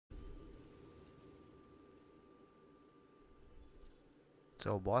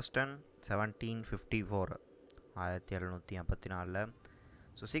So Boston 1754 1754.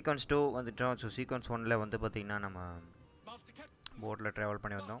 So sequence 2 வந்துட்டோம். So sequence 1ல் வந்து பார்த்திங்கன்னா நம்ம போட்டில் ட்ராவல்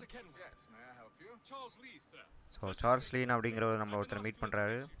பண்ணி வந்தோம். ஸோ சார்ல்ஸ் லீன் அப்படிங்கிறவர் நம்மளை ஒருத்தர் மீட்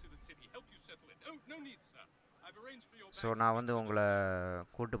பண்ணுறாரு. ஸோ நான் வந்து உங்களை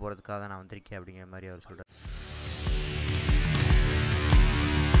கூட்டு போகிறதுக்காக தான் நான் வந்திருக்கேன் அப்படிங்கிற மாதிரி அவர் சொல்கிறார்.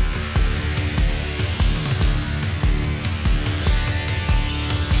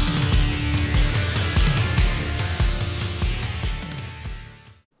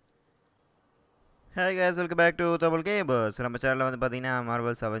 Hi guys, welcome back to tamilgaminggamer. நம்ம சேனலில் வந்து பார்த்தீங்கன்னா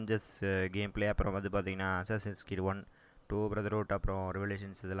மார்வல்ஸ் அவெஞ்சர்ஸ் கேம் பிளே, அப்புறம் வந்து பார்த்தீங்கன்னா Assassins Creed 1, 2, Brotherhood, அப்புறம்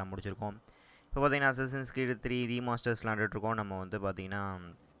ரெவலேஷன்ஸ் இதெல்லாம் முடிச்சிருக்கோம். இப்போ பார்த்தீங்கன்னா Assassins Creed 3 ரீமாஸ்டர்ஸ் விளாண்டுட்ருக்கோம். நம்ம வந்து பார்த்தீங்கன்னா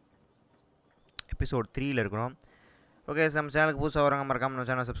எபிசோட் 3ல் இருக்கிறோம். ஓகே, நம்ம சேனலுக்கு புதுசாக வரவங்க மறக்காமல் நம்ம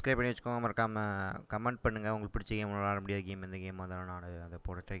சேனல் சப்ஸ்கிரைப் பண்ணி வச்சுக்கோங்க. மறக்காமல் கமெண்ட் பண்ணுங்கள், உங்களுக்கு பிடிச்ச கேம் விளாட முடியாத கேம் எந்த கேம் அதெல்லாம் நான் அதை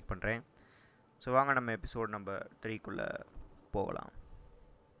போட ட்ரை பண்ணுறேன். ஸோ வாங்க நம்ம எபிசோட் நம்பர் 3க்குள்ளே போகலாம்.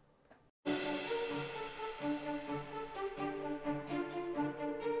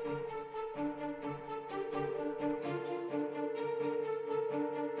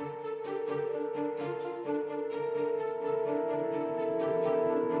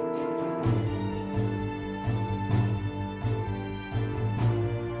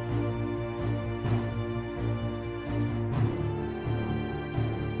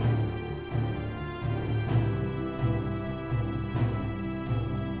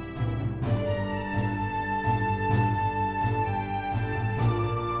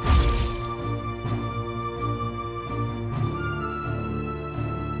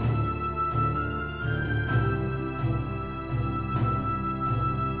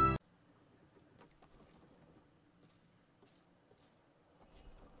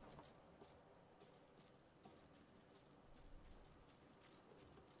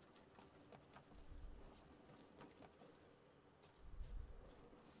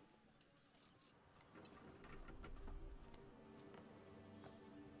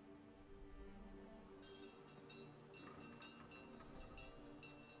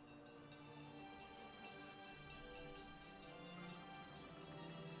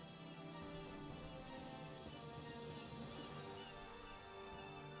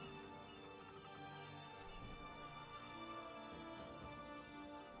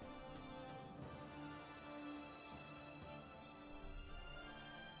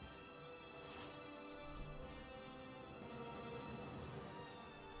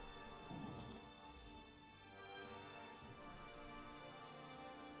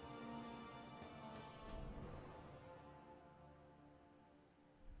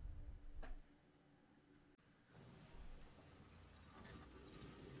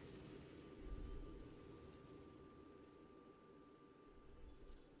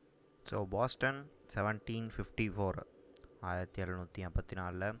 So Boston 1754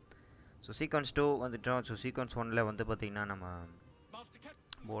 1754. ஸோ சீக்வன்ஸ் 2 வந்துட்டோம். ஸோ சீக்வன்ஸ் 1ல் வந்து பார்த்திங்கன்னா நம்ம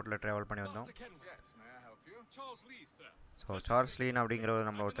போட்டில் ட்ராவல் பண்ணி வந்தோம். ஸோ சார்ல்ஸ் லீன் அப்படிங்கிறவர்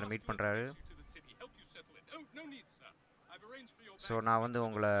நம்மளை ஒருத்தர் மீட் பண்ணுறாரு. ஸோ நான் வந்து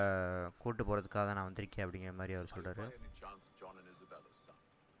உங்களை கூட்டு போகிறதுக்காக தான் நான் வந்திருக்கேன் அப்படிங்கிற மாதிரி அவர் சொல்கிறாரு.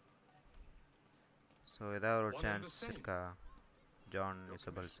 ஸோ ஏதாவது ஒரு சான்ஸ் இருக்கா ஜான்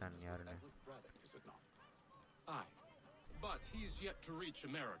இசபெல் சன் யாருன்னு?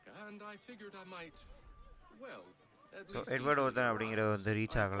 ஸோ எட்வர்ட் ஒருத்தன் அப்படிங்கிற வந்து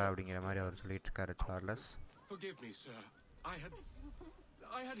ரீச் ஆகலை அப்படிங்கிற மாதிரி அவர் சொல்லிட்டு இருக்காரு சார்லஸ்.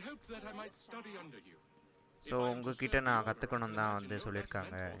 ஸோ உங்ககிட்ட நான் கற்றுக்கணும் தான் வந்து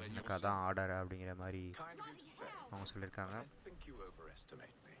சொல்லியிருக்காங்க, எனக்கு அதான் ஆர்டர் அப்படிங்கிற மாதிரி அவங்க சொல்லியிருக்காங்க.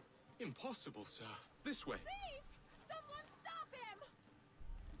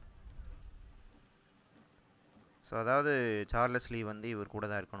 ஸோ அதாவது சார்லஸ் லீ வந்து இவர் கூட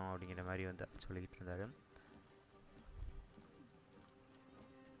தான் இருக்கணும் அப்படிங்கிற மாதிரி வந்து சொல்லிக்கிட்டு இருந்தார்.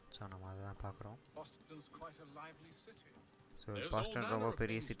 ஸோ நம்ம அதை தான் பார்க்குறோம். ஸோ பாஸ்டன் ரொம்ப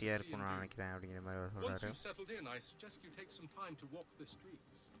பெரிய சிட்டியாக இருக்கும்னு நான் நினைக்கிறேன் அப்படிங்கிற மாதிரி அவர் சொல்கிறாரு.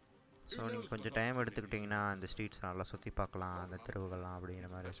 ஸோ நீங்கள் கொஞ்சம் டைம் எடுத்துக்கிட்டிங்கன்னா அந்த ஸ்ட்ரீட்ஸ் நல்லா சுற்றி பார்க்கலாம், அந்த தெருவுகள்லாம் அப்படிங்கிற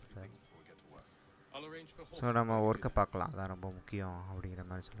மாதிரி சொல்கிறாரு. ஸோ நம்ம ஒர்க்கை பார்க்கலாம், அதான் ரொம்ப முக்கியம் அப்படிங்கிற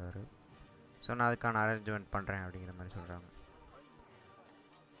மாதிரி சொல்கிறாரு. ஸோ நான் அதுக்கான அரேஞ்ச்மெண்ட் பண்ணுறேன் அப்படிங்கிற மாதிரி சொல்கிறாங்க.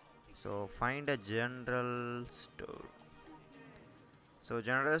 So find a general store. So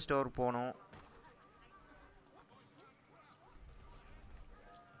general store போகணும்.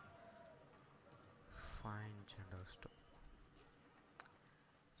 Find general store.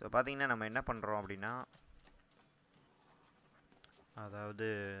 ஸோ பார்த்தீங்கன்னா நம்ம என்ன பண்ணுறோம் அப்படின்னா, அதாவது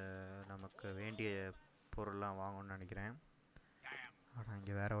நமக்கு வேண்டிய பொருள்லாம் வாங்கணும்னு நினைக்கிறேன். ஆனால்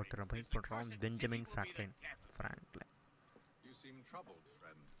இங்கே வேறு ஒருத்தரை போய் பண்ணுறோம், பெஞ்சமின் ஃப்ராங்க்லின்.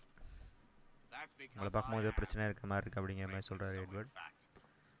 உங்களை பார்க்கும்போது பிரச்சனை இருக்க மாதிரி இருக்குது அப்படிங்கிற மாதிரி சொல்கிறார் எட்வர்ட்.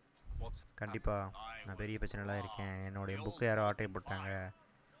 கண்டிப்பாக நான் பெரிய பிரச்சனைலாம் இருக்கேன். என்னுடைய புக்கை யாரோ ஆட்டை போட்டாங்க,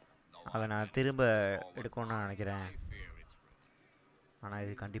 அதை நான் திரும்ப எடுக்கணும்னு நினைக்கிறேன். ஆனால்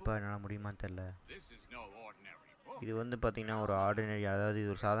இது கண்டிப்பாக என்னால் முடியுமான்னு தெரில. இது வந்து பார்த்திங்கன்னா ஒரு ஆர்டினரி, அதாவது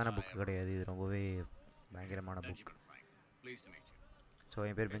இது ஒரு சாதாரண புக்கு கிடையாது, இது ரொம்பவே பயங்கரமான புக். ஸோ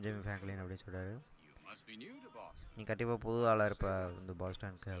என் பேர் பெஞ்சமின் ஃப்ராங்க்லின் அப்படின்னு சொல்கிறாரு. நீ கண்டிப்பாக புது ஆளாக இருப்ப இந்த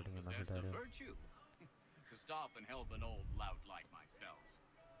பாஸ்டனுக்கு அப்படிங்கிற மாதிரி சொல்கிறாரு.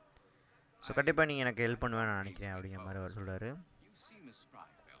 ஸோ கண்டிப்பாக நீங்கள் எனக்கு ஹெல்ப் பண்ணுவேன்னு நான் நினைக்கிறேன் அப்படிங்கிற மாதிரி அவர் சொல்கிறாரு.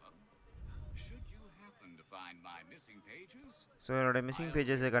 ஸோ என்னோடய மிஸ்ஸிங்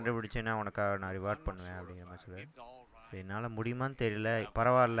பேஜஸை கண்டுபிடிச்சேன்னா உனக்காக நான் ரிவார்ட் பண்ணுவேன் அப்படிங்கிற மாதிரி சொல்லுவேன். ஸோ என்னால் முடியுமான்னு தெரியல,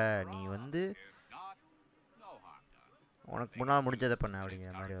 பரவாயில்ல, நீ வந்து உனக்கு முன்னால் முடிஞ்சதை பண்ண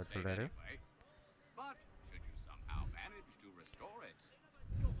அப்படிங்கிற மாதிரி அவர் சொல்கிறாரு.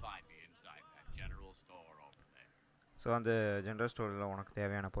 ஸோ அந்த ஜென்ரல் ஸ்டோரில் உனக்கு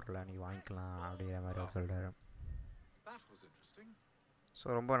தேவையான பொருளை நீ வாங்கிக்கலாம் அப்படிங்கிற மாதிரி அவர் சொல்கிறாரு. ஸோ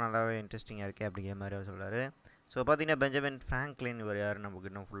ரொம்ப நல்லாவே இன்ட்ரெஸ்டிங்காக இருக்கே அப்படிங்கிற மாதிரி அவர் சொல்கிறாரு. ஸோ பார்த்தீங்கன்னா பெஞ்சமின் ஃப்ராங்க்லின் இவர் யார் நமக்கு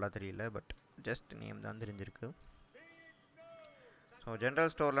இன்னும் ஃபுல்லாக தெரியல, பட் ஜஸ்ட் நேம் தான் தெரிஞ்சிருக்கு. ஸோ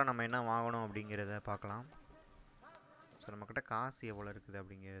ஜென்ரல் ஸ்டோரில் நம்ம என்ன வாங்கணும் அப்படிங்கிறத பார்க்கலாம். ஸோ நம்மக்கிட்ட காசு எவ்வளோ இருக்குது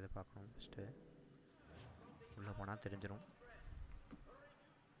அப்படிங்கிறத பார்க்கணும். ஃபஸ்ட்டு உள்ளே போனால் தெரிஞ்சிடும்.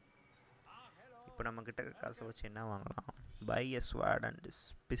 இப்போ நம்மக்கிட்ட காசை வச்சு என்ன வாங்கலாம்? By a Swat and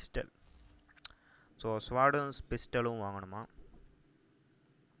pistol. So ஸ்வாடும் பிஸ்டலும் வாங்கணுமா?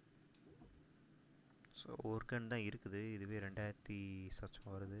 ஸோ ஒரு கன் தான் இருக்குது, இதுவே 2000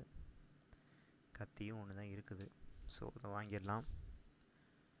 சச்சம் வருது. கத்தியும் ஒன்று தான் இருக்குது, ஸோ இதை வாங்கிடலாம்.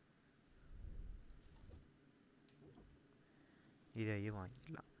 இதையும்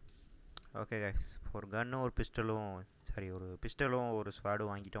வாங்கிடலாம். ஓகே கைஸ், ஒரு கன்னும் ஒரு பிஸ்டலும், சாரி ஒரு பிஸ்டலும் ஒரு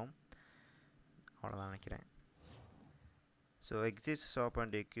ஸ்வாடும் வாங்கிட்டோம். அவ்வளோதான் நினைக்கிறேன். So exit shop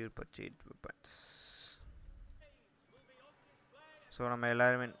and எக்யூர் purchase weapons. So நம்ம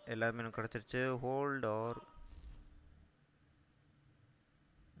எல்லாருமே கிடச்சிருச்சு. ஹோல்ட் ஆர்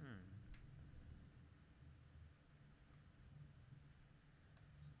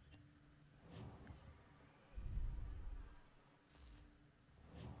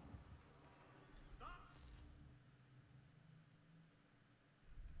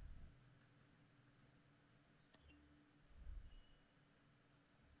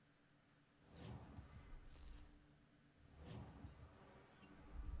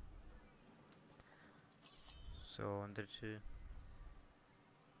ஸோ வந்துடுச்சு.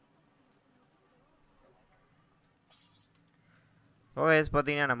 ஓகே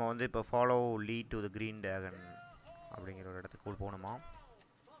பார்த்தீங்கன்னா நம்ம வந்து இப்போ follow lead to the green dragon அப்படிங்கிற ஒரு இடத்துக்கு போகணுமா?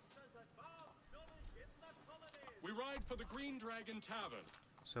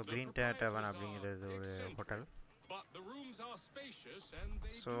 ஸோ க்ரீன் டேவன் அப்படிங்கிறது ஒரு ஹோட்டல்.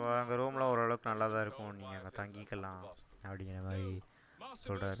 ஸோ அங்கே ரூமில் ஓரளவுக்கு நல்லா தான் இருக்கும், நீங்கள் அங்கே தங்கிக்கலாம் அப்படிங்கிற மாதிரி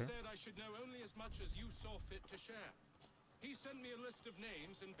சொல்கிறாரு.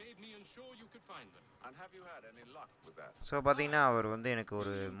 ஸோ பார்த்தீங்கன்னா அவர் வந்து எனக்கு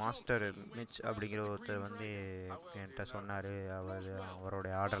ஒரு மாஸ்டர் மிச் அப்படிங்கிற ஒருத்தர் வந்து என்கிட்ட சொன்னார்.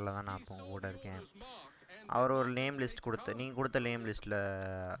 அவருடைய ஆர்டரில் தான் நான் இப்போ கூட இருக்கேன். அவர் ஒரு நேம் லிஸ்ட் நீங்கள் கொடுத்த நேம் லிஸ்ட்டில்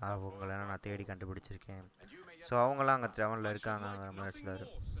அவங்களெல்லாம் நான் தேடி கண்டுபிடிச்சிருக்கேன். ஸோ அவங்களாம் அங்கே ட்ராவலில் இருக்காங்கிற மாதிரி சொன்னார்.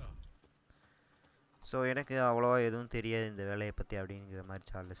 ஸோ எனக்கு அவ்வளோவா எதுவும் தெரியாது இந்த வேலையை பற்றி அப்படிங்கிற மாதிரி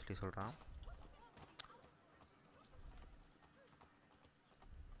சார்லஸ்லி சொல்கிறான்.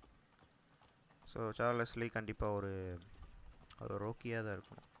 ஸோ சார்லஸ்லி கண்டிப்பாக ஒரு ரோக்கியாக தான்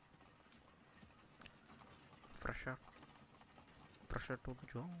இருக்கணும். ஃப்ரெஷ்ஷாக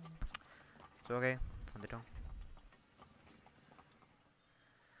தூக்கிச்சோம். ஸோ ஓகே வந்துட்டோம்.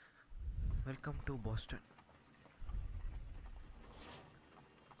 Welcome to Boston.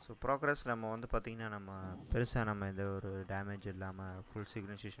 So progress நம்ம வந்து பார்த்திங்கன்னா நம்ம பெருசாக நம்ம எந்த ஒரு டேமேஜ் இல்லாமல் ஃபுல்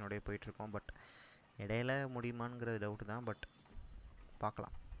சிக்னேஷனோடய போயிட்டுருக்கோம். பட் இடையில முடியுமாங்கிறது டவுட்டு தான், பட்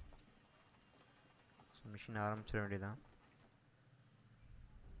பார்க்கலாம். ஸோ மிஷின் ஆரம்பிச்சிட வேண்டியதான்.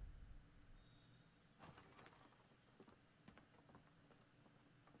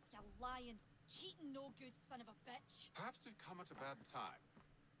 Lying, cheating, no good son of a bitch. Perhaps we've come at a bad time.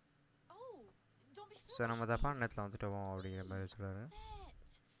 Oh, don't be foolish. So நம்ம தப்பான நேரத்தில் வந்துட்டோம் அப்படிங்கிற மாதிரி சொல்கிறாரு.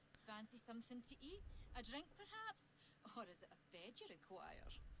 Fancy something to eat? A drink perhaps? Or is it a bed you require?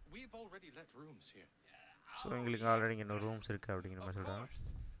 We've already let rooms here. So எங்களுக்கு already இங்கே இன்னொரு ரூம்ஸ் இருக்குது அப்படிங்கிற மாதிரி சொல்கிறாரு.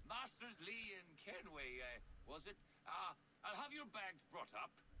 Masters Lee and Kenway, was it? I'll have your bags brought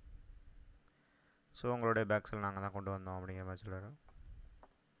up. So உங்களுடைய பேக்ஸில் நாங்கள் தான் கொண்டு வந்தோம் அப்படிங்கிற மாதிரி சொல்கிறாரு.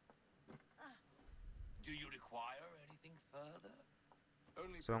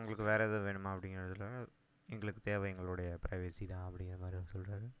 ஸோ உங்களுக்கு வேறு எதுவும் வேணுமா அப்படிங்கிறதுல எங்களுக்கு தேவை எங்களுடைய ப்ரைவசி தான் அப்படிங்கிற மாதிரி அவர்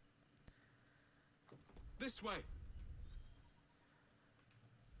சொல்கிறாரு. This way.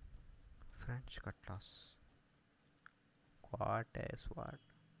 French cutlass. What a sword.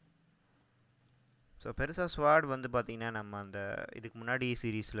 So பெருசாக ஸ்வாட் வந்து பார்த்திங்கன்னா நம்ம அந்த இதுக்கு முன்னாடி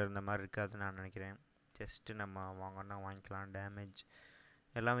சீரீஸில் இருந்த மாதிரி இருக்காதுன்னு நான் நினைக்கிறேன். ஜஸ்ட்டு நம்ம வாங்கினா வாங்கிக்கலாம், டேமேஜ்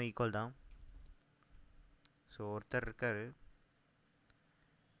எல்லாமே ஈக்குவல் தான். ஸோ ஒருத்தர் இருக்கார்,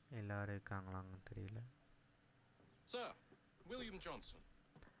 எல்லோரும் இருக்காங்களான்னு தெரியல. Sir, William Johnson.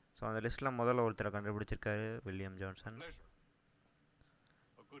 ஸோ அந்த லிஸ்ட்டில் முதல்ல ஒருத்தரை கண்டுபிடிச்சிருக்காரு, William Johnson. Pleasure.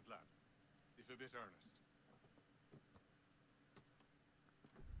 A good lad, if a bit earnest.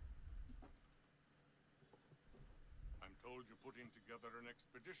 I'm told you're putting together an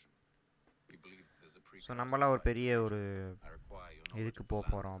expedition. We believe there's a so நம்மளாம் ஒரு பெரிய ஒரு இதுக்கு போக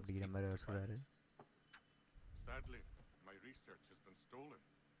போகிறோம் அப்படிங்கிற மாதிரி அவர் சொல்கிறாரு. Sadly, my research has been stolen.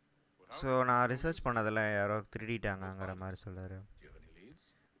 So நான் ரிசர்ச் பண்ணதில் யாரோ திருடிட்டாங்கங்கிற மாதிரி சொல்கிறாரு.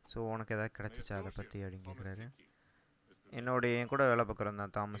 ஸோ உனக்கு எதாவது கிடச்சிச்சா அதை பற்றி அப்படின்னு கேட்குறாரு. என் கூட வேலை பார்க்குறவன்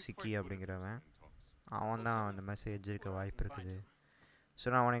தான் தாமசிக்கி அப்படிங்கிறவன், அவன் தான் அந்த மெசேஜ் இருக்க வாய்ப்பு இருக்குது. ஸோ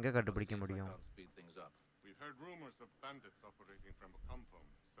நான் அவனை எங்கே கண்டுபிடிக்க முடியும்? We've heard rumors of bandits operating from a compound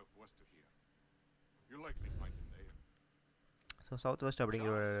southwest of here. You'll likely find him there. So south west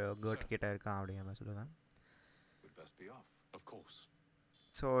அப்படிங்கிற ஒரு கேர்ட் கிட்ட இருக்கான் அப்படிங்கிற மாதிரி சொல்லுவேன். We'd best be off, of course.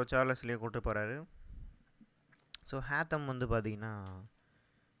 So சார்லஸ்லேயே கூப்பிட்டு போகிறாரு. ஸோ ஹேத்தம் வந்து பார்த்திங்கன்னா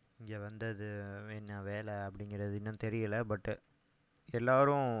இங்கே வந்தது என்ன வேலை அப்படிங்கிறது இன்னும் தெரியல. பட்டு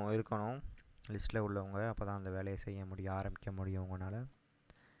எல்லோரும் இருக்கணும் லிஸ்ட்டில் உள்ளவங்க, அப்போ தான் அந்த வேலையை செய்ய முடியும், ஆரம்பிக்க முடியும் உங்களால்.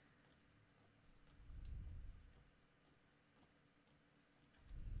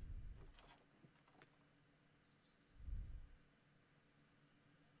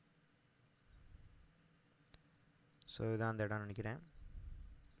 ஸோ இதுதான் அந்த இடம் நினைக்கிறேன்,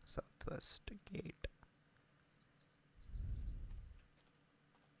 சவுத் வெஸ்ட் கேட்.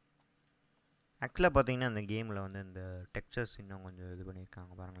 ஆக்சுவலாக பார்த்தீங்கன்னா அந்த கேமில் வந்து இந்த டெக்ஸ்சர்ஸ் இன்னும் கொஞ்சம் இது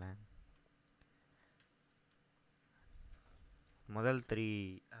பண்ணியிருக்காங்க பாருங்களேன். முதல் 3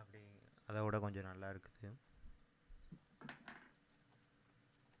 அப்படி அதை விட கொஞ்சம் நல்லா இருக்குது.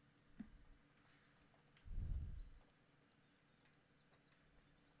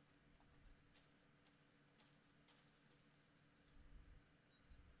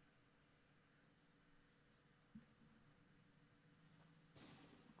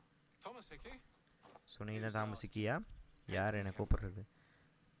 ஸோ நீ தான் தாமசிக்கியா? யார் என்னை கூப்பிட்றது?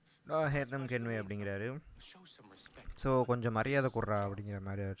 ஹேத்தம் கென்வே அப்படிங்கிறாரு. ஸோ கொஞ்சம் மரியாதை கொடுறா அப்படிங்கிற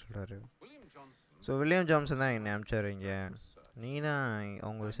மாதிரி அவர் சொல்கிறாரு. ஸோ வில்லியம் ஜான்சன் தான் என்னை அனுப்பிச்சார் இங்கே. நீ தான்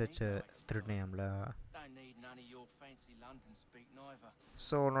அவங்க ரிசர்ச்சை திருடினியாம்ல.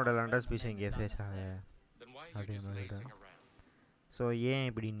 ஸோ உன்னோட லண்டன் ஸ்பீச் இங்கே ஃபேஸ் ஆக அப்படிங்கிற மாதிரி சொல்கிறாரு. ஸோ ஏன்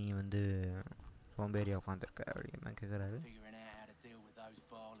இப்படி நீ வந்து சோம்பேறியாக உட்காந்துருக்க அப்படிங்கிற மாதிரி கேட்குறாரு.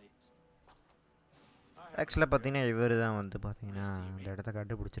 ஆக்சுவலாக பார்த்தீங்கன்னா இவர் தான் வந்து பார்த்தீங்கன்னா அந்த இடத்த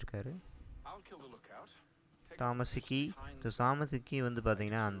கண்டுபிடிச்சிருக்காரு, தாமசிக்கி. ஸோ தாமசிக்கி வந்து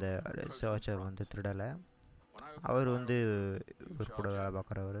பார்த்தீங்கன்னா அந்த ரிசர்ச்சர் வந்து திருடலை, அவர் வந்து இவர் கூட வேலை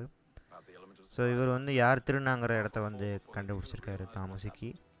பார்க்குறவர். ஸோ இவர் வந்து யார் திருநாங்கிற இடத்த வந்து கண்டுபிடிச்சிருக்காரு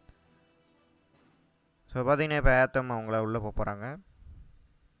தாமசிக்கி. ஸோ பார்த்தீங்கன்னா இப்போ ஏத்தம் அவங்கள உள்ளே போக போகிறாங்க.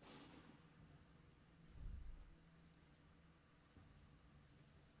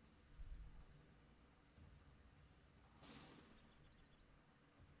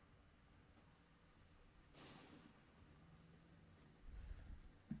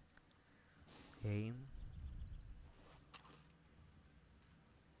 Aim.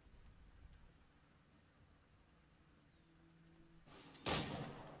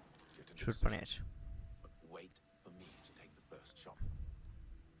 Shoot பண்ணியாச்சு. Wait for me to take the first shot.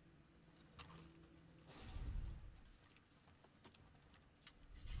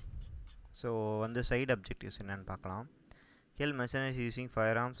 So வந்து சைடு அப்ஜெக்டிவ்ஸ் என்னென்னு பார்க்கலாம். Kill mercenaries using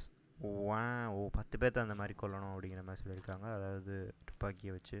fire arms. 10 பேர்த்த அந்த மாதிரி கொல்லணும் அப்படிங்கிற மாதிரி சொல்லியிருக்காங்க, அதாவது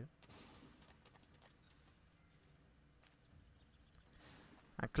துப்பாக்கியை வச்சு.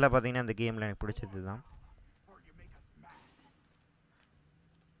 ஆக்சுவலாக பார்த்தீங்கன்னா அந்த கேமில் எனக்கு பிடிச்சது தான்.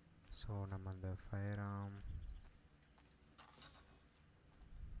 ஸோ நம்ம அந்த ஃபயர் ஆர்ம்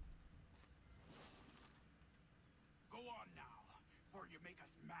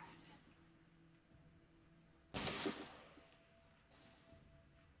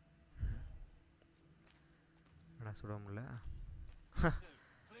என்ன சுட முடியல.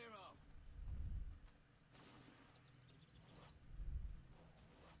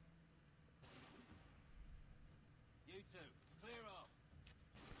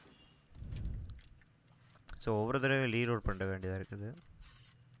 ஸோ ஒவ்வொரு தடவை ரீலோட் பண்ண வேண்டியதாக இருக்குது.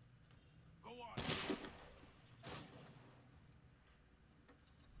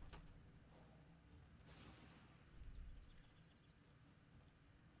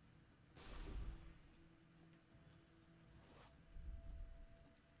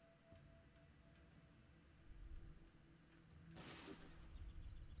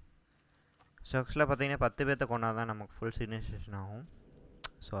 ஸோ ஆக்சுவலாக பார்த்தீங்கன்னா 10 பேர்த்த கொண்டா தான் நமக்கு ஃபுல் சிக்னேச்சேஷன் ஆகும்.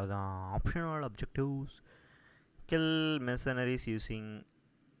 ஸோ அதான் optional objectives. Kill mercenaries using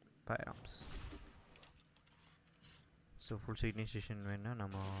fire-arms. So full சிக்னேச்சேஷன் வேணால்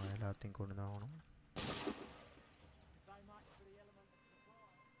நம்ம எல்லாத்தையும் கொண்டு தான் ஆகணும்.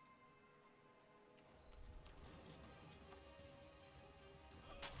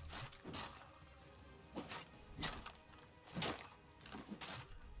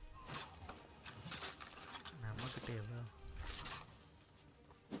 நம்மக்கிட்ட எவ்வளோ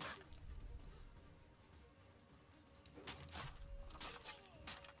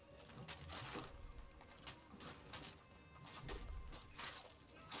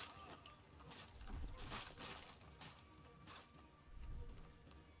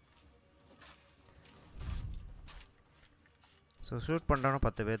ஸோ ஷூட் பண்ணுறோன்னா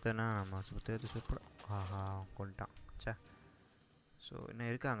 10 பேர்த்தனா நம்ம 10 பேர்த்து ஷூட் பண்ண ஆஹா கொண்டுட்டான் சே. ஸோ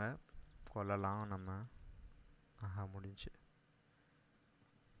இன்னும் இருக்காங்க கொல்லலாம் நம்ம. ஆஹா முடிஞ்சு.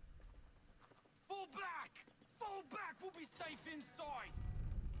 Fall back! Fall back! We'll be safe inside!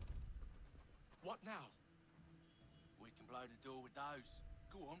 What now? We can blow the door with those.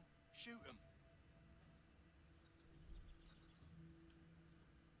 Go on, shoot them.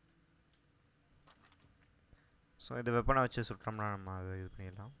 So இந்த வெப்பனை வச்சு சுட்டோம்னா நம்ம அதை இது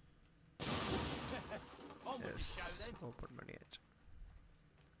பண்ணிடலாம். எஸ் ஓப்பன் பண்ணியாச்சு.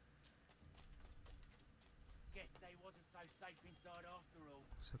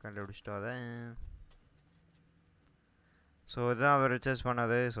 ஸோ கண்டுபிடிச்சிட்டோம் அதை. ஸோ இதுதான் அவர் ரிசர்ச்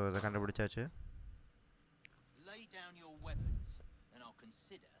பண்ணது. ஸோ இதை கண்டுபிடிச்சாச்சு. Lay down your weapons and I'll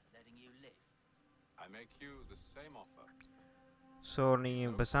consider letting you live. I make you the same offer. So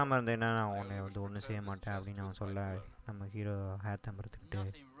நீங்கள் பேசாமல் இருந்தேன்னா நான் உன்னை வந்து ஒன்றும் செய்ய மாட்டேன் அப்படின்னு அவன் சொல்ல நம்ம ஹீரோ ஹேத்தம் எடுத்துக்கிட்டு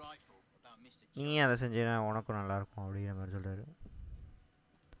Nothing rightful about Mr. நீ அதை செஞ்சேன்னா உனக்கும் நல்லாயிருக்கும் அப்படிங்கிற மாதிரி சொல்கிறாரு.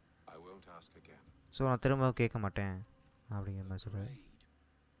 I won't ask again. So நான் திரும்ப கேட்க மாட்டேன் அப்படிங்கிற மாதிரி சொல்கிறாரு.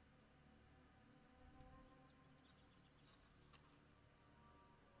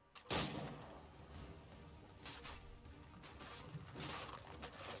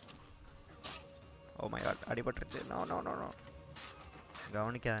 Oh my God அடிபட்டுருச்சு. No no no no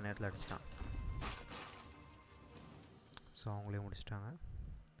கவனிக்காத நேரத்தில் அடிச்சிட்டான். ஸோ அவங்களே முடிச்சிட்டாங்க.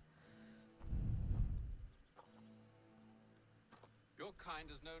 Your kind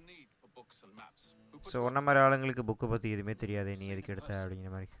has no need for books and maps. So ஒன்றை மாதிரி ஆளுங்களுக்கு புக்கை பற்றி எதுவுமே தெரியாது, நீ எதுக்கு எடுத்த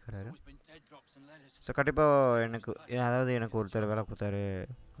அப்படிங்கிற மாதிரி கேட்குறாரு. ஸோ கண்டிப்பாக எனக்கு அதாவது எனக்கு ஒருத்தர் வேலை கொடுத்தாரு,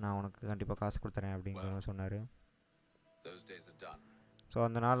 நான் உனக்கு கண்டிப்பாக காசு கொடுத்துறேன் அப்படிங்கிற சொன்னார். ஸோ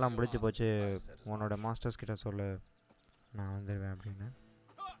அந்த நாள்லாம் முடிஞ்சு போச்சு, உன்னோட மாஸ்டர்ஸ் கிட்ட சொல்ல நான் வந்துடுவேன் அப்படின்னு.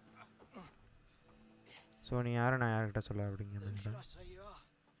 ஸோ நீ யாரை நான் யார்கிட்ட சொல்ல அப்படிங்கிற மாதிரி.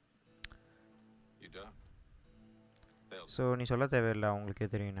 ஸோ நீ சொல்ல தேவையில்லை, அவங்களுக்கே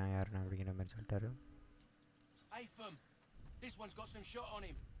தெரியும் நான் யாருன்னு அப்படிங்கிற மாதிரி சொல்லிட்டாரு.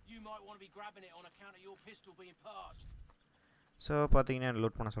 ஸோ பார்த்தீங்கன்னா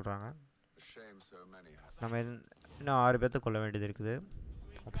லூட் பண்ண சொல்கிறாங்க. நம்ம இன்னும் 6 பேர்த்த கொள்ள வேண்டியது இருக்குது.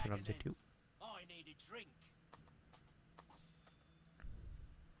 Option objective.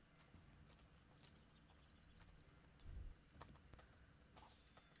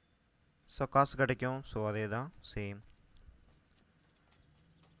 ஸோ காசு கிடைக்கும். ஸோ அதே தான் சேம்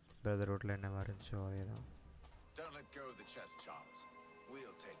பிரதர்ஹுட்ல என்ன இருந்துச்சோ அதே தான்.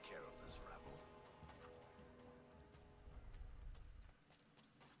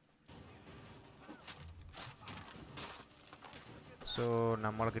 ஸோ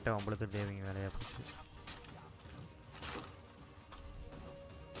நம்மள்கிட்ட உங்களுக்கு தேவைங்க வேலையாக போச்சு.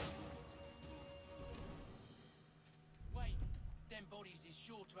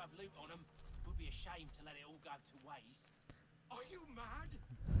 To have loot on them, would be a shame to let it all go to waste. Are you mad?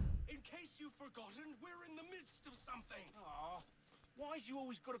 In case you've forgotten, we're in the midst of something. Oh, why's you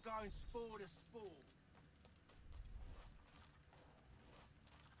always got to go and spore to spore?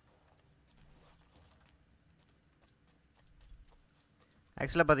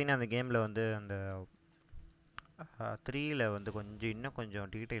 ஆக்சுவலாக பார்த்தீங்கன்னா அந்த கேமில் வந்து அந்த 3ல் வந்து கொஞ்சம் இன்னும்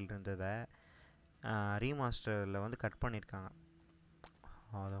கொஞ்சம் டீட்டெயில் இருந்ததை ரீமாஸ்டரில் வந்து கட் பண்ணியிருக்காங்க.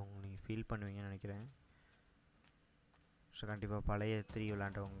 அதை நீங்கள் ஃபீல் பண்ணுவீங்கன்னு நினைக்கிறேன். ஸோ கண்டிப்பாக பழைய 3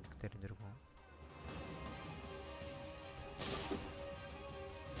 விளாண்டவங்களுக்கு தெரிஞ்சிருக்கும்.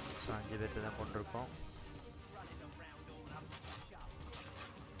 ஸோ 5 பேர்த்து தான் கொண்டிருக்கோம்.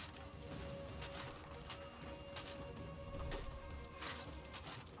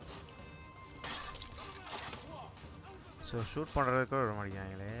 ஸோ ஷூட் பண்ணுறதுக்கு விட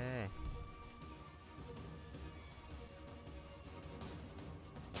மாட்டேங்கிறாங்களே.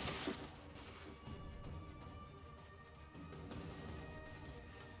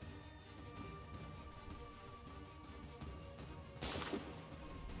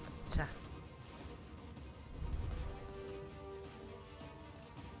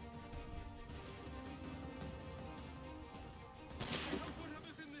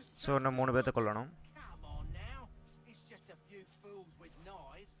 ஸோ இன்னும் 3 பேர்த்த கொல்லணும். Come on now. It's just a few fools with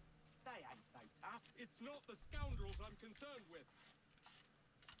knives. They ain't so tough. It's not the scoundrels I'm concerned with.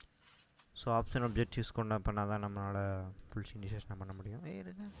 So option objectives கொண்டு பண்ணால் தான் நம்மளால் ஃபுல் இனிஷியேஷன் பண்ண முடியும்.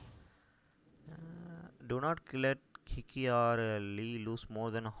 இருங்க. Do not let Kiki or Lee lose more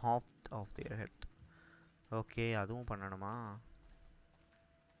than half of their health. Okay, அதுவும் பண்ணணுமா?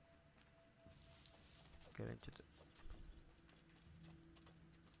 கிடைச்சது.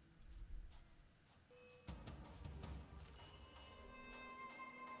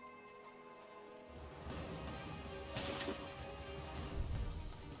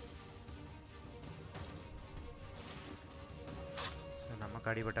 நமக்கு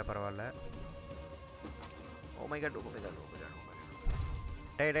அடிபட்டால் பரவாயில்ல. Oh my God, oh my God, oh my God, oh my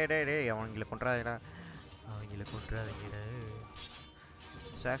God. டேய் அவங்கள கொன்றாதீங்கடா, அவங்கள கொன்றாதீங்கடா.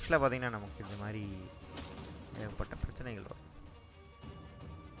 ஸோ ஆக்சுவலாக பார்த்தீங்கன்னா நமக்கு இந்த மாதிரி ஏகப்பட்ட பிரச்சனைகள் வரும்.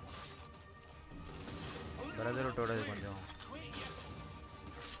 பிரதர்ஹுட்டோட இது கொஞ்சம்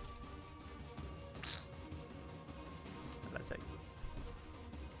நல்லா சரி.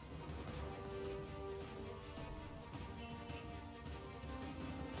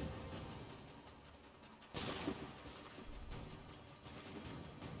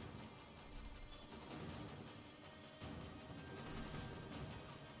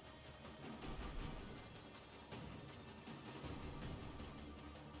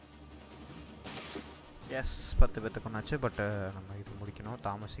 எஸ் 10 பேர்த்து கொண்டாச்சு. பட் நம்ம இது முடிக்கணும்.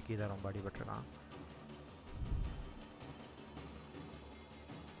 தாமஸுக்கு இதை ரொம்ப அடிபட்டுருக்கான்.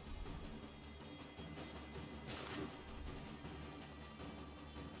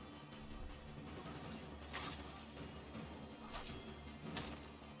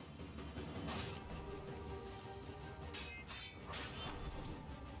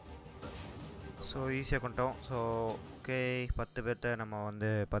 ஸோ ஈஸியாக கொண்டோம். ஸோ ஓகே, 10 பேர்த்த நம்ம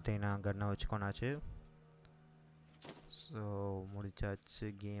வந்து பார்த்தீங்கன்னா கன்னை வச்சு கொண்டாச்சு. ஸோ முடிச்சாச்சு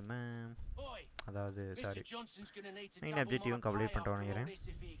கேமு. அதாவது சாரி, மெயின் அப்ஜெக்டிவும் கம்ப்ளீட் பண்ணிட்டோம் நினைக்கிறேன்.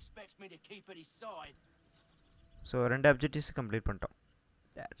 ஸோ 2 அப்ஜெக்டிவ்ஸ் கம்ப்ளீட் பண்ணிட்டோம்.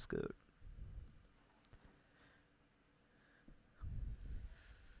 That's good.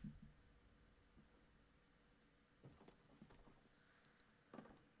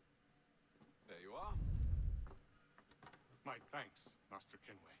 There you are. My thanks, Master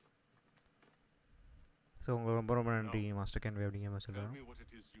Kenway. So உங்களுக்கு ரொம்ப ரொம்ப நன்றி மாஸ்டர் கேன்வே அப்படிங்கிற மாதிரி Tell சொல்கிறாரு. me what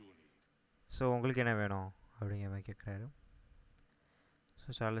it is you need. So உங்களுக்கு என்ன வேணும் அப்படிங்கிற மாதிரி கேட்குறாரு. ஸோ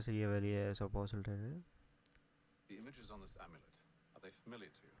சார்லஸ் சிறிய வெளியே ஸோ போக சொல்கிறாரு. The images on this amulet, are they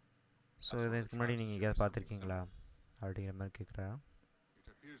familiar to you? So இதுக்கு முன்னாடி நீங்கள் எங்கேயாவது பார்த்துருக்கீங்களா அப்படிங்கிற மாதிரி கேட்குறாரு. It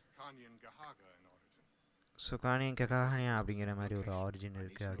appears Kanyan Gahaga in origin. So காணியம் ககானியா அப்படிங்கிற மாதிரி ஒரு ஆரிஜின்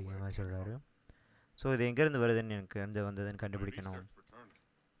இருக்குது அப்படிங்கிற மாதிரி சொல்கிறாரு. ஸோ இது எங்கேருந்து வருதுன்னு எனக்கு எங்கே வந்ததுன்னு கண்டுபிடிக்கணும். Research returned.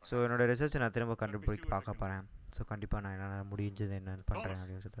 ஸோ என்னோடய ரிசர்ச்சை நான் திரும்ப கண்டுபிடிக்க பார்க்க போகிறேன். ஸோ கண்டிப்பாக நான் என்னால் முடிஞ்சது என்னென்னு பண்ணுறேன்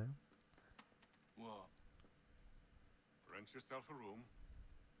அப்படின்னு சொல்கிறாரு. What? Rent yourself a room.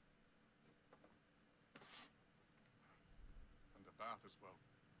 And a bath as well.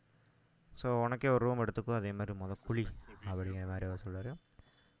 So உனக்கே ஒரு ரூம் எடுத்துக்கோ, அதே மாதிரி குழி அப்படிங்கிற மாதிரி அவர் சொல்கிறார்.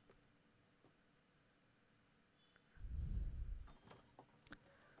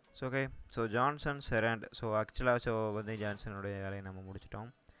 So okay, so Johnson செராண்ட். So ஆக்சுவலாக ஸோ வந்து ஜான்சனுடைய வேலையை நம்ம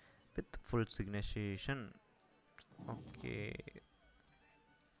முடிச்சிட்டோம் with full சிக்னேஷன். Okay,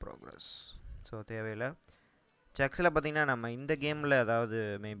 progress. So தேவையில்லை. ஸோ ஆக்சுவலாக பார்த்திங்கன்னா நம்ம இந்த கேமில் அதாவது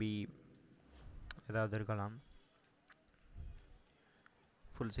மேபி ஏதாவது இருக்கலாம்,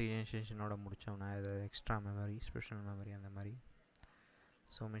 ஃபுல் சிக்னேஷனோட முடித்தோம்னா ஏதாவது எக்ஸ்ட்ரா மெமரி, ஸ்பெஷல் மெமரி அந்த மாதிரி.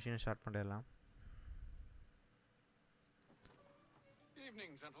 ஸோ மிஷினை ஸ்டார்ட் பண்ணிடலாம்.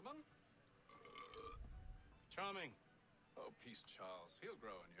 Evening, gentlemen. Charming. Oh, peace, Charles. He'll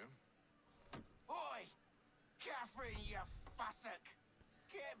grow on you. Oi! Catherine, you fussock!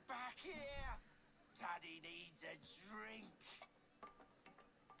 Get back here! Daddy needs a drink!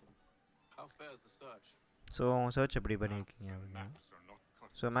 How fares the search? So search எப்படி பண்ணியிருக்கீங்க அப்படின்னா, Maps are not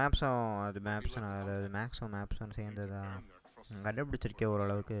cut. So மேப்ஸும் அது மேப்ஸும் அதாவது மேப்ஸும் சேர்ந்து தான் Earn their trust. கண்டுபிடிச்சிருக்கேன்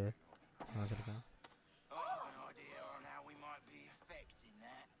ஓரளவுக்கு வச்சுருக்கேன். I have an idea on how we might be affecting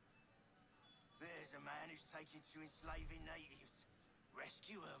that. There's a man who's taken to enslaving natives.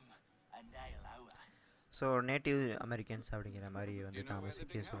 Rescue them, and they'll owe us. So native Americans அப்படிங்கிற மாதிரி வந்து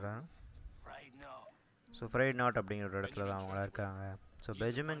தாமஸுக்கே சொல்கிறாங்க. Afraid not. So fried not அப்படிங்கிற ஒரு இடத்துல தான் அவங்களா இருக்காங்க. ஸோ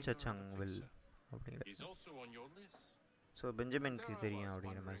பெஞ்சமின் சச்சங் வில் அப்படிங்கிற, He's also on your list. So பெஞ்சமினுக்கு தெரியும்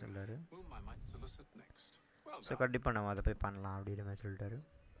அப்படிங்கிற மாதிரி சொல்கிறாரு. Whom I might solicit next. Well so done. கண்டிப்பாக நம்ம அதை போய் பண்ணலாம் அப்படிங்கிற மாதிரி சொல்லிட்டாரு.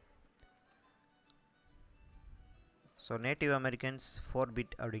 ஸோ நேட்டிவ் அமெரிக்கன்ஸ் 4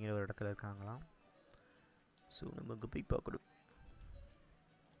 பிட் அப்படிங்கிற ஒரு இடத்துல இருக்காங்களாம். ஸோ நமக்கு போய் பார்க்கணும்.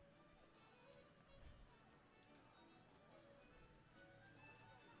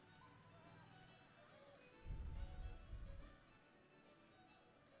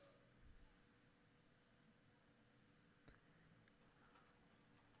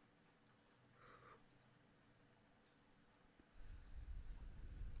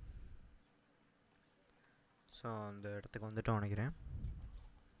 ஸோ அந்த இடத்துக்கு வந்துட்டோம் நினைக்கிறேன்.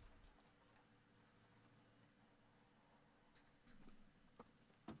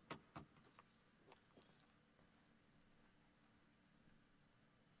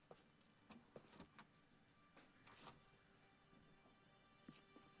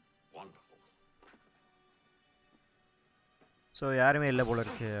 ஸோ யாருமே இல்லை போல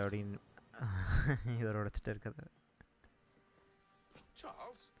இருக்கு அப்படின்னு இவர் உடைச்சிட்டு இருக்கிறது.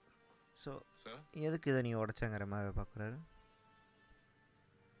 Charles? So Sir? எதுக்கு இதை நீ உடைச்சங்கிற மாதிரி பார்க்குறாரு.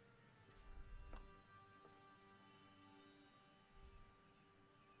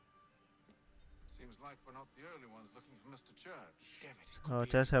 Seems like we're not the only ones looking for Mr. Church. Damn it. So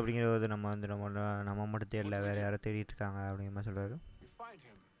search அப்படிங்கிறது நம்ம வந்து நம்ம மட்டும் தெரியல, வேறு யாரும் தேடிட்டு இருக்காங்க அப்படிங்கிற மாதிரி சொல்கிறாரு. You find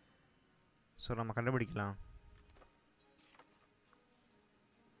him. ஸோ நம்ம கண்டுபிடிக்கலாம்.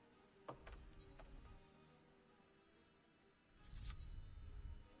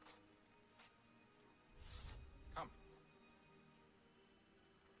 Come.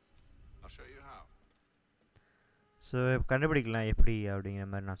 I'll show you how. So கண்டுபிடிக்கலாம் எப்படி அப்படிங்கிற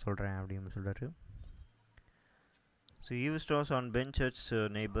மாதிரி நான் சொல்கிறேன் அப்படின்னு சொல்கிறாரு. So you stores on pen search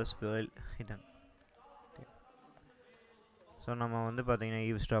neighbours well hidden. Okay, so நம்ம வந்து பார்த்திங்கன்னா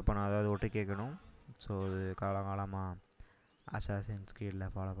ஈவ் ஸ்டாப் பண்ண, அதாவது ஒட்டு கேட்கணும். ஸோ இது காலகாலமாக அசாசின்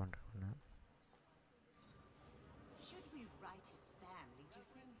ஸ்கீடில் ஃபாலோ பண்ணுற ஒன்று. Should we write his family, do you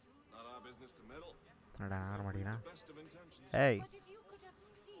think? Not our business to meddle. என்னடா நகர மாட்டேங்கிறா. Best of intentions. ஏய் But if you could have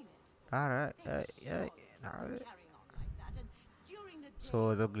seen it, யாரா then ஏய் Nagar. carrying on like that, and during the day, so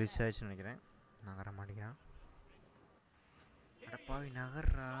ஏதோ கிளிச் yes. ஆயிடுச்சுன்னு நினைக்கிறேன். நகர மாட்டேங்கிறான். அடப்பாவி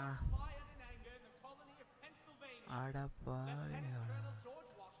நகர்றா. அடப்பாவி.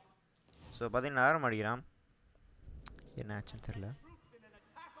 ஸோ பார்த்தீங்கன்னா நகர மாட்டேங்கிறான். என்ன ஆச்சுன்னு தெரில.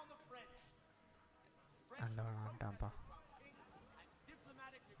 நல்ல வேணான்ட்டான்ப்பா.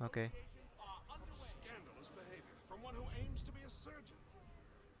 Okay, Scandalous behavior from one who aims to be a surgeon.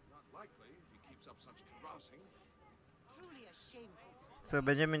 Not likely if he keeps up such carousing. Truly a shameful display. So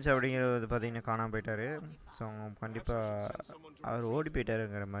பெஞ்சமின்ஸ் அப்படிங்கிறது பார்த்தீங்கன்னா காணாமல் போயிட்டாரு. ஸோ அவங்க கண்டிப்பாக அவர் ஓடி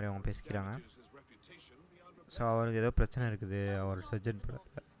போயிட்டாருங்கிற மாதிரி அவங்க பேசிக்கிறாங்க. His reputation beyond repair. So அவருக்கு ஏதோ பிரச்சனை இருக்குது, அவர் சர்ஜன்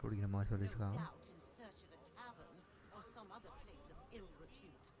பண்ணல அப்படிங்கிற மாதிரி சொல்லியிருக்காங்க. Out in search of a tavern or some other place of ill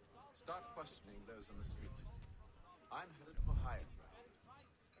repute. Start questioning those in the street. I'm headed for higher ground.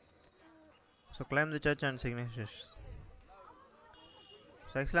 So claim the search and signatures.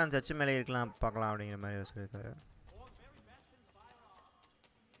 So ஆக்சுவலாக அந்த church மேலே இருக்கலாம், பார்க்கலாம் அப்படிங்கிற மாதிரி சொல்லியிருக்காரு.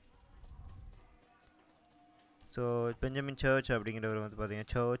 So Benjamin search அப்படிங்கிறவர் வந்து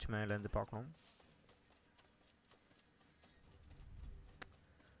பார்த்தீங்கன்னா சர்ச் மேலேருந்து பார்க்கணும்.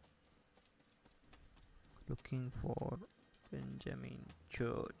 Looking for Benjamin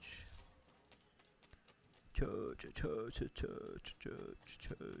search. Church, church, church, church,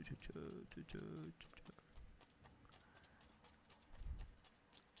 church, church, church.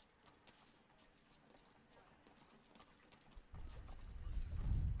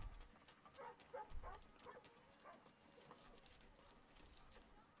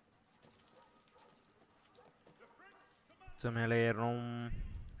 So மேலே ஏறணும்.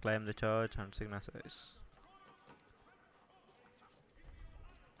 Climb the church and signatures.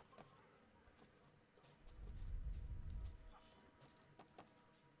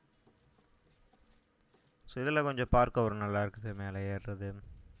 So இதில் கொஞ்சம் பார்க்க ஒரு நல்லா இருக்குது மேலே ஏறுறது.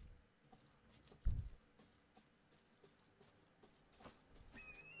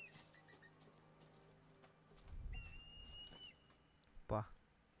 பா,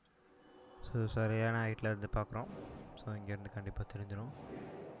 ஸோ சரியான ஹைட்டில் இருந்து பார்க்குறோம். ஸோ இங்கேருந்து கண்டிப்பாக தெரிஞ்சிடும்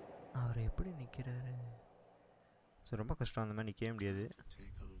அவர் எப்படி நிற்கிறாரு. ஸோ ரொம்ப கஷ்டம், அந்த மாதிரி நிற்கவே முடியாது.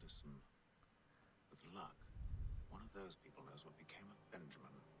 Take a listen. With luck, one of those people knows what became of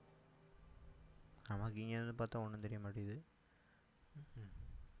Benjamin. நமக்கு இங்கேருந்து பார்த்தா ஒன்றும் தெரிய மாட்டேங்குது.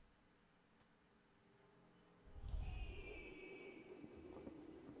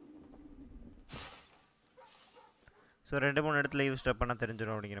 ஸோ 2-3 இடத்துல யூஸ் ஸ்டாப் பண்ணால்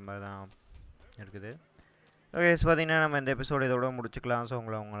தெரிஞ்சிடும் அப்படிங்கிற மாதிரி தான் இருக்குது. ஓகே, ஸோ பார்த்தீங்கன்னா நம்ம இந்த எபிசோடு இதோட முடிச்சுக்கலாம். ஸோ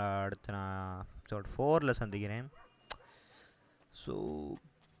உங்களை அடுத்து நான் எபிசோட் 4ல் சந்திக்கிறேன். So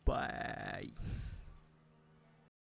bye.